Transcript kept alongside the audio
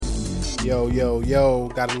Yo, yo, yo,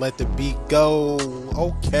 gotta let the beat go.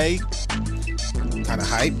 Okay. Kinda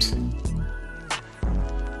hyped.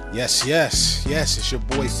 Yes, it's your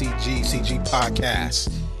boy CG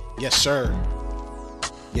Podcast. Yes, sir.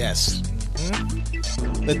 Yes.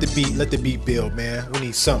 Let the beat build, man. We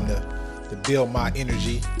need something to build my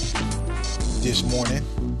energy this morning.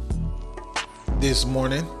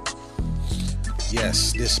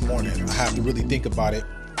 Yes, this morning. I have to really think about it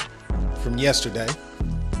from yesterday.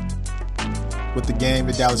 With the game,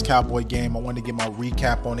 the Dallas Cowboy game, I wanted to get my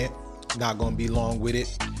recap on it. Not going to be long with it.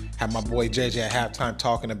 Had my boy JJ at halftime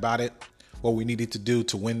talking about it. What we needed to do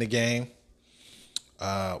to win the game.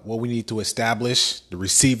 What we need to establish. The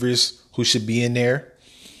receivers who should be in there.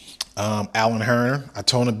 Allen Hurns, I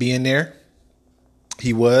told him to be in there.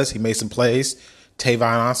 He was. He made some plays.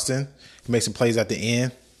 Tavon Austin, he made some plays at the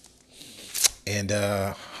end. And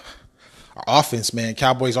our offense, man,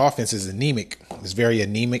 Cowboys offense is anemic. It's very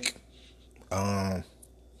anemic.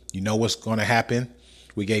 You know what's going to happen.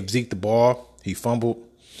 We gave Zeke the ball. He fumbled.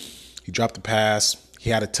 He dropped the pass. He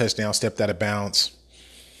had a touchdown, stepped out of bounds.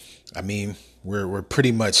 I mean, we're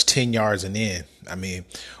pretty much 10 yards and in. I mean,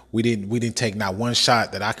 we didn't take not one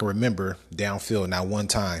shot that I can remember downfield, not one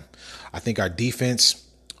time. I think our defense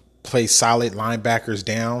plays solid. Linebackers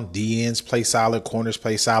down. DNs play solid. Corners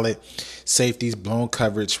play solid. Safeties, blown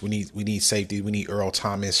coverage. We need safety. We need Earl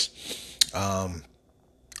Thomas.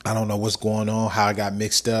 I don't know what's going on, how I got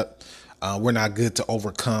mixed up. We're not good to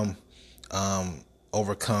overcome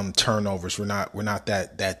turnovers. We're not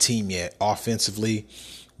that team yet. Offensively,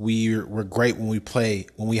 we're great when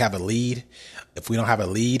we have a lead. If we don't have a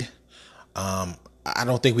lead, I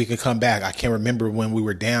don't think we can come back. I can't remember when we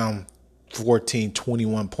were down 14,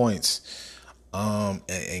 21 points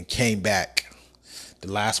and came back.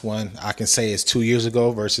 The last one I can say is 2 years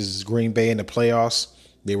ago versus Green Bay in the playoffs.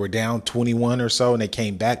 They were down 21 or so, and they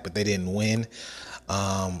came back, but they didn't win.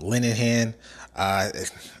 Linehan, I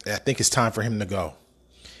think it's time for him to go.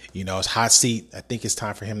 You know, it's hot seat. I think it's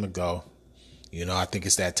time for him to go. You know, I think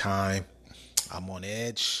it's that time. I'm on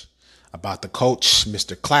edge about the coach,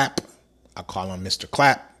 Mr. Clapp. I call him Mr.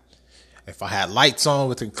 Clapp. If I had lights on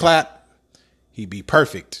with the clap, he'd be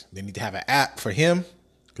perfect. They need to have an app for him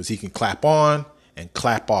because he can clap on and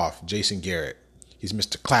clap off. Jason Garrett. He's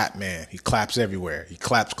Mr. Clap, man. He claps everywhere. He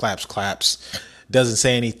claps. Doesn't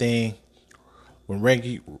say anything. When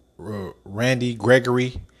Randy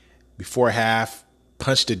Gregory, before half,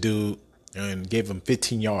 punched a dude and gave him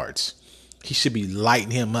 15 yards, he should be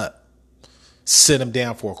lighting him up. Sit him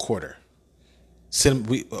down for a quarter.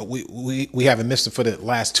 We haven't missed him for the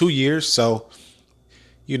last 2 years, so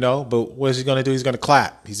you know. But what is he gonna do? He's gonna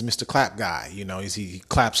clap. He's Mr. Clap guy. You know, he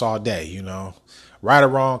claps all day. You know, right or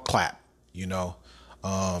wrong, clap. You know.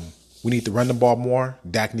 We need to run the ball more.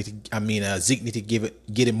 Zeke need to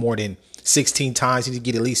get it more than 16 times. He need to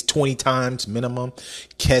get at least 20 times minimum.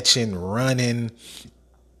 Catching, running,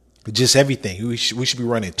 just everything. We should be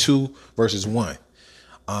running 2 versus 1.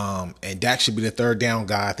 And Dak should be the third down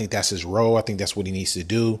guy. I think that's his role. I think that's what he needs to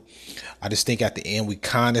do. I just think at the end we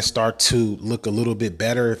kind of start to look a little bit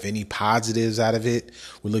better. If any positives out of it,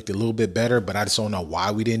 we looked a little bit better, but I just don't know why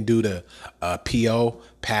we didn't do the PO,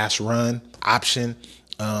 pass run option.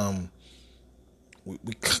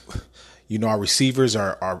 You know, our receivers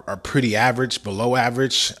are pretty average, below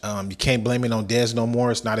average. You can't blame it on Dez no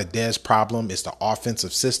more. It's not a Dez problem. It's the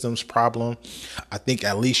offensive systems problem. I think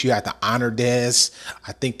at least you have to honor Dez.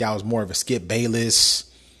 I think that was more of a Skip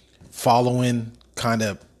Bayless following, kind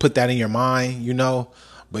of put that in your mind, you know.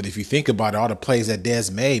 But if you think about it, all the plays that Dez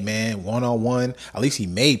made, man, one-on-one, at least he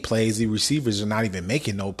made plays. The receivers are not even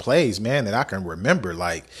making no plays, man, that I can remember.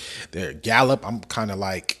 Like, their Gallup, I'm kind of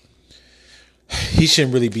like, he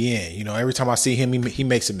shouldn't really be in. You know, every time I see him, he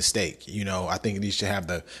makes a mistake. You know, I think he should have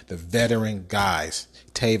the veteran guys,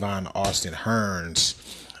 Tavon Austin, Hurns,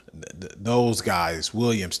 those guys,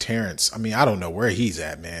 Williams, Terrence. I mean, I don't know where he's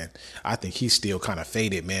at, man. I think he's still kind of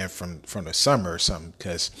faded, man, from the summer or something,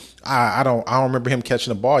 because I don't remember him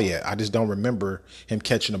catching the ball yet. I just don't remember him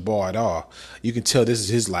catching the ball at all. You can tell this is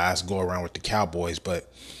his last go around with the Cowboys,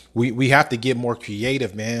 but we have to get more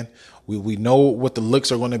creative, man. We know what the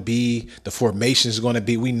looks are going to be, the formation is going to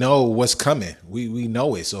be. We know what's coming. We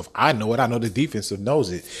know it. So if I know it, I know the defensive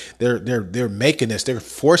knows it. They're making us. They're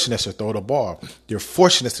forcing us to throw the ball. They're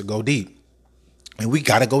forcing us to go deep, and we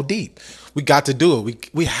got to go deep. We got to do it.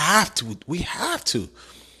 We have to. We have to.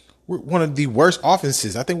 We're one of the worst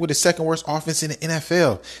offenses. I think we're the second worst offense in the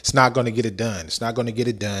NFL. It's not going to get it done. It's not going to get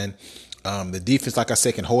it done. The defense, like I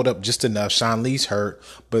said, can hold up just enough. Sean Lee's hurt,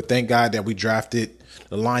 but thank God that we drafted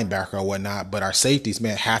the linebacker or whatnot. But our safeties,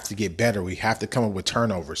 man, have to get better. We have to come up with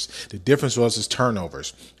turnovers. The difference was is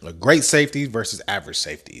turnovers. A great safety versus average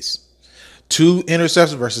safeties. 2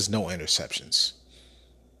 interceptions versus no interceptions.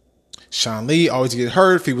 Sean Lee always gets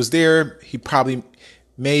hurt. If he was there, he probably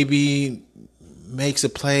maybe makes a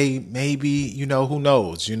play. Maybe, who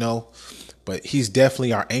knows, But he's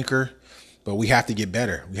definitely our anchor. But we have to get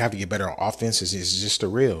better. We have to get better on offense. It's just a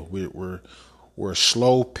real. We're a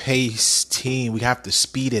slow paced team. We have to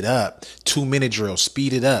speed it up. 2-minute drill,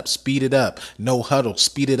 speed it up, speed it up. No huddle,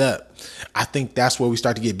 speed it up. I think that's where we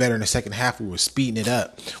start to get better in the second half. We were speeding it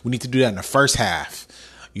up. We need to do that in the first half.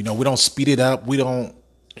 We don't speed it up. We don't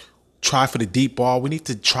try for the deep ball. We need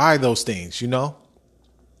to try those things,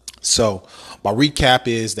 So my recap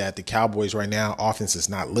is that the Cowboys right now, offense is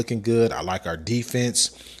not looking good. I like our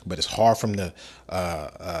defense, but it's hard for them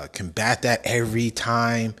to combat that every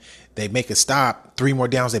time they make a stop. 3 more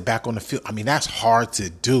downs, they back on the field. I mean, that's hard to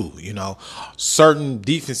do, Certain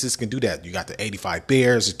defenses can do that. You got the 85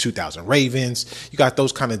 Bears, the 2000 Ravens. You got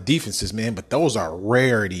those kind of defenses, man, but those are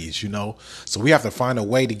rarities, So we have to find a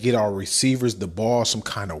way to get our receivers the ball some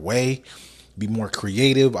kind of way, be more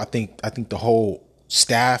creative. I think the whole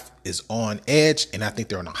staff is on edge, and I think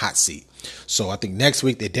they're on a hot seat. So I think next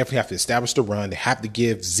week they definitely have to establish the run. They have to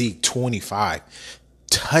give Zeke 25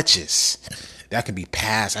 touches. That can be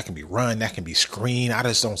pass, that can be run, that can be screen. I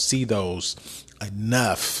just don't see those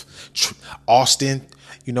enough. Austin,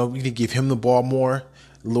 you need to give him the ball more, a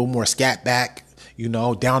little more scat back,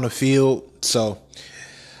 down the field. So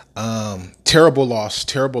terrible loss.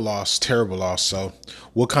 So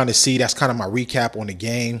we'll kind of see. That's kind of my recap on the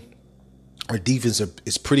game. Our defense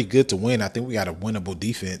is pretty good to win. I think we got a winnable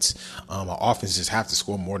defense. Our offense just have to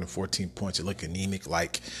score more than 14 points. It look anemic.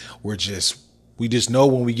 Like we just know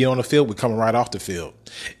when we get on the field, we're coming right off the field.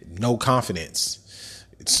 No confidence.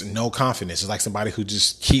 It's no confidence. It's like somebody who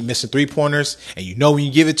just keep missing 3-pointers, and when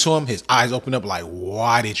you give it to him, his eyes open up like,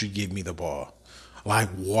 why did you give me the ball? Like,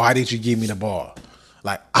 why did you give me the ball?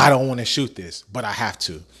 Like, I don't want to shoot this, but I have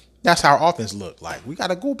to. That's how our offense look. Like, we got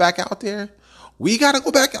to go back out there. We got to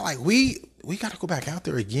go back. Like, we got to go back out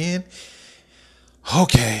there again.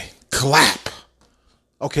 Okay, clap.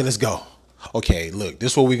 Okay, let's go. Okay, look,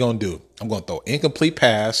 this is what we're going to do. I'm going to throw incomplete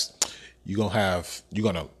pass. You're going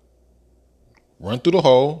to run through the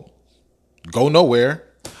hole, go nowhere.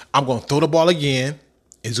 I'm going to throw the ball again.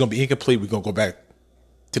 It's going to be incomplete. We're going to go back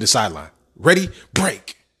to the sideline. Ready?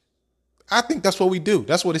 Break. I think that's what we do.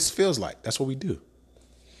 That's what it feels like. That's what we do.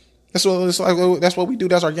 That's what it's like. That's what we do.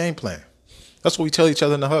 That's our game plan. That's what we tell each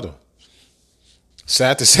other in the huddle.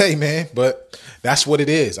 Sad to say, man, but that's what it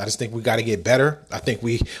is. I just think we got to get better. I think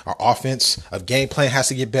our offense of game plan has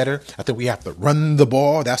to get better. I think we have to run the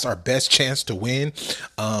ball. That's our best chance to win.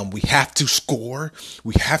 We have to score.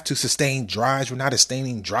 We have to sustain drives. We're not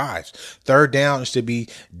sustaining drives. 3rd down is to be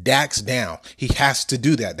Dak's down. He has to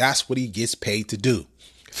do that. That's what he gets paid to do.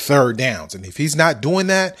 3rd downs. And if he's not doing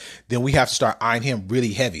that, then we have to start eyeing him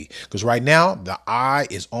really heavy. Because right now, the eye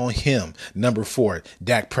is on him. Number 4,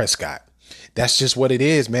 Dak Prescott. That's just what it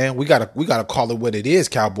is, man. We gotta call it what it is,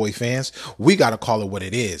 Cowboy fans. We gotta call it what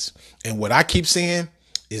it is. And what I keep seeing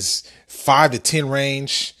is 5 to 10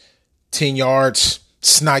 range, 10 yards.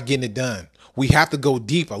 It's not getting it done. We have to go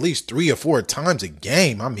deep at least 3 or 4 times a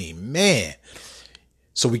game. I mean, man.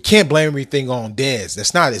 So we can't blame everything on Dez.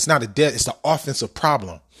 It's not a Dez. It's the offensive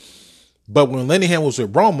problem. But when Linehan was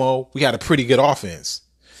with Romo, we had a pretty good offense.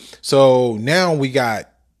 So now we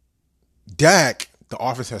got Dak. The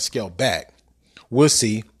offense has scaled back. We'll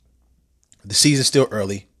see. The season's still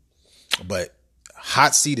early, but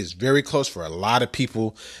hot seat is very close for a lot of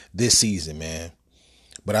people this season, man.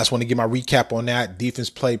 But I just want to get my recap on that. Defense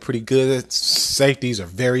played pretty good. Safeties are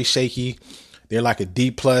very shaky. They're like a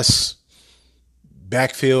D+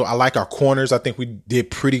 backfield. I like our corners. I think we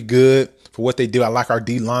did pretty good for what they do. I like our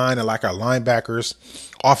D line. I like our linebackers.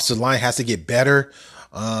 Offensive line has to get better.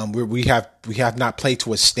 We have not played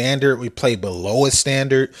to a standard. We play below a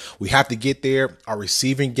standard. We have to get there. Our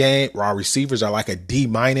receiving game, our receivers are like a D-.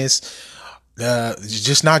 It's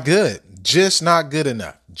just not good. Just not good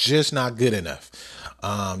enough.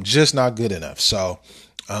 So,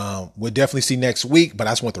 we'll definitely see next week, but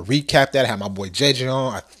I just want to recap that. I have my boy JJ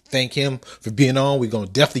on. I thank him for being on. We're going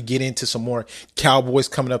to definitely get into some more Cowboys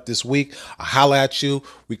coming up this week. I'll holla at you.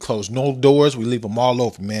 We close no doors. We leave them all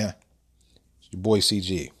open, man. Your boy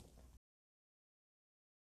CG.